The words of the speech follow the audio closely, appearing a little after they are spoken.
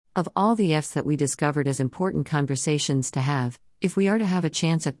Of all the F's that we discovered as important conversations to have, if we are to have a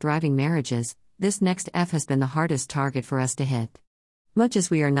chance at thriving marriages, this next F has been the hardest target for us to hit. Much as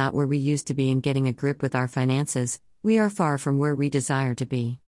we are not where we used to be in getting a grip with our finances, we are far from where we desire to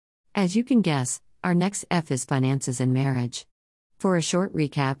be. As you can guess, our next F is finances and marriage. For a short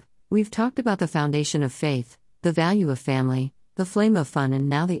recap, we've talked about the foundation of faith, the value of family, the flame of fun, and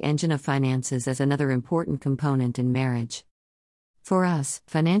now the engine of finances as another important component in marriage. For us,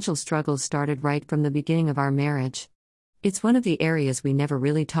 financial struggles started right from the beginning of our marriage. It's one of the areas we never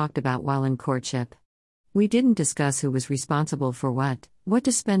really talked about while in courtship. We didn't discuss who was responsible for what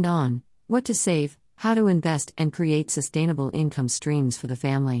to spend on, what to save, how to invest and create sustainable income streams for the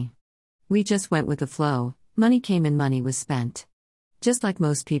family. We just went with the flow, money came and money was spent. Just like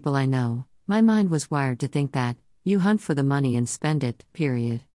most people I know, my mind was wired to think that, you hunt for the money and spend it,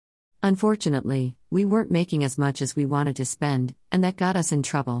 period. Unfortunately, we weren't making as much as we wanted to spend, and that got us in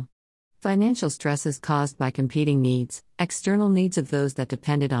trouble. Financial stresses caused by competing needs, external needs of those that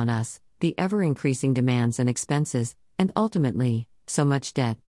depended on us, the ever-increasing demands and expenses, and ultimately, so much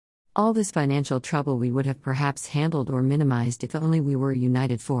debt. All this financial trouble we would have perhaps handled or minimized if only we were a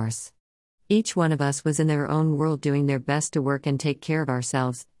united force. Each one of us was in their own world doing their best to work and take care of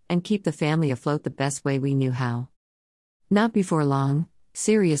ourselves, and keep the family afloat the best way we knew how. Not before long,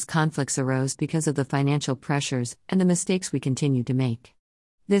 serious conflicts arose because of the financial pressures and the mistakes we continued to make.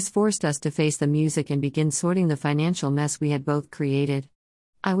 This forced us to face the music and begin sorting the financial mess we had both created.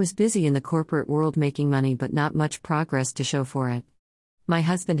 I was busy in the corporate world making money but not much progress to show for it. My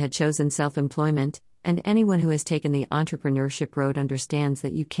husband had chosen self-employment, and anyone who has taken the entrepreneurship road understands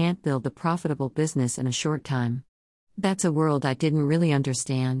that you can't build a profitable business in a short time. That's a world I didn't really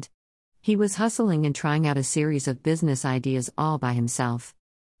understand. He was hustling and trying out a series of business ideas all by himself.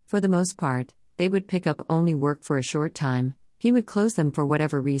 For the most part, they would pick up only work for a short time, he would close them for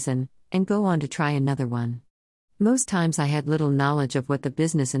whatever reason, and go on to try another one. Most times I had little knowledge of what the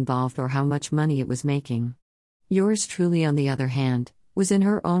business involved or how much money it was making. Yours truly, on the other hand, was in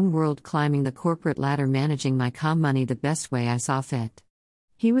her own world climbing the corporate ladder, managing my money the best way I saw fit.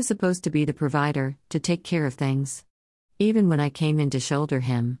 He was supposed to be the provider, to take care of things. Even when I came in to shoulder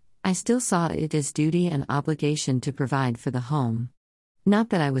him, I still saw it as duty and obligation to provide for the home. Not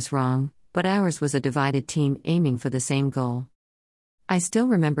that I was wrong, but ours was a divided team aiming for the same goal. I still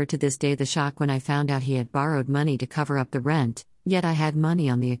remember to this day the shock when I found out he had borrowed money to cover up the rent, yet I had money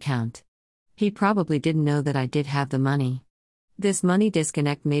on the account. He probably didn't know that I did have the money. This money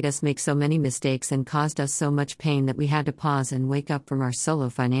disconnect made us make so many mistakes and caused us so much pain that we had to pause and wake up from our solo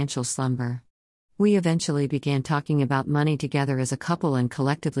financial slumber. We eventually began talking about money together as a couple and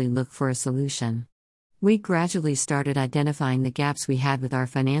collectively looked for a solution. We gradually started identifying the gaps we had with our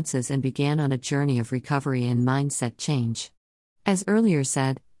finances and began on a journey of recovery and mindset change. As earlier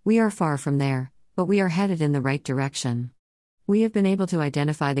said, we are far from there, but we are headed in the right direction. We have been able to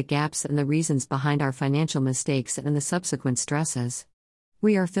identify the gaps and the reasons behind our financial mistakes and the subsequent stresses.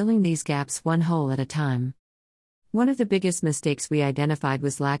 We are filling these gaps one hole at a time. One of the biggest mistakes we identified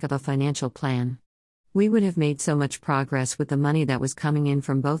was lack of a financial plan. We would have made so much progress with the money that was coming in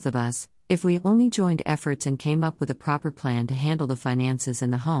from both of us, if we only joined efforts and came up with a proper plan to handle the finances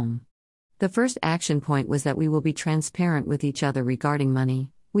in the home. The first action point was that we will be transparent with each other regarding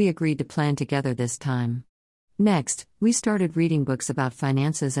money. We agreed to plan together this time. Next, we started reading books about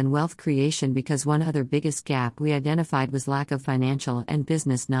finances and wealth creation because one other biggest gap we identified was lack of financial and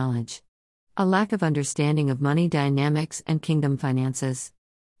business knowledge. A lack of understanding of money dynamics and kingdom finances.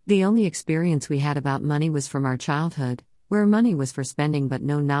 The only experience we had about money was from our childhood, where money was for spending but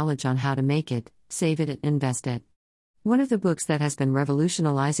no knowledge on how to make it, save it, and invest it. One of the books that has been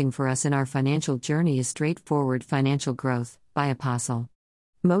revolutionizing for us in our financial journey is Straightforward Financial Growth, by Apostle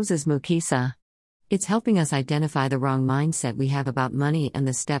Moses Mukisa. It's helping us identify the wrong mindset we have about money and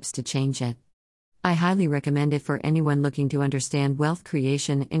the steps to change it. I highly recommend it for anyone looking to understand wealth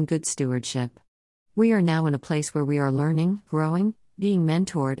creation and good stewardship. We are now in a place where we are learning, growing, being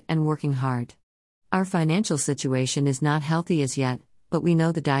mentored, and working hard. Our financial situation is not healthy as yet, but we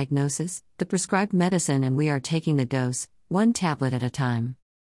know the diagnosis, the prescribed medicine, and we are taking the dose, one tablet at a time.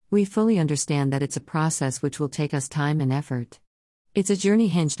 We fully understand that it's a process which will take us time and effort. It's a journey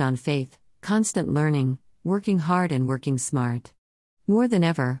hinged on faith, constant learning, working hard, and working smart. More than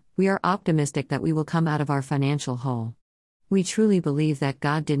ever, we are optimistic that we will come out of our financial hole. We truly believe that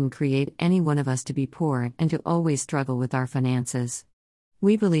God didn't create any one of us to be poor and to always struggle with our finances.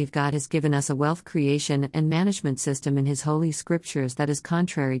 We believe God has given us a wealth creation and management system in His holy scriptures that is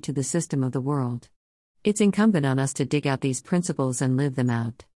contrary to the system of the world. It's incumbent on us to dig out these principles and live them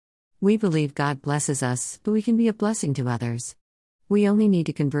out. We believe God blesses us, but we can be a blessing to others. We only need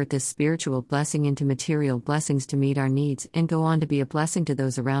to convert this spiritual blessing into material blessings to meet our needs and go on to be a blessing to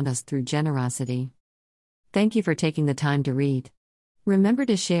those around us through generosity. Thank you for taking the time to read. Remember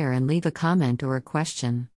to share and leave a comment or a question.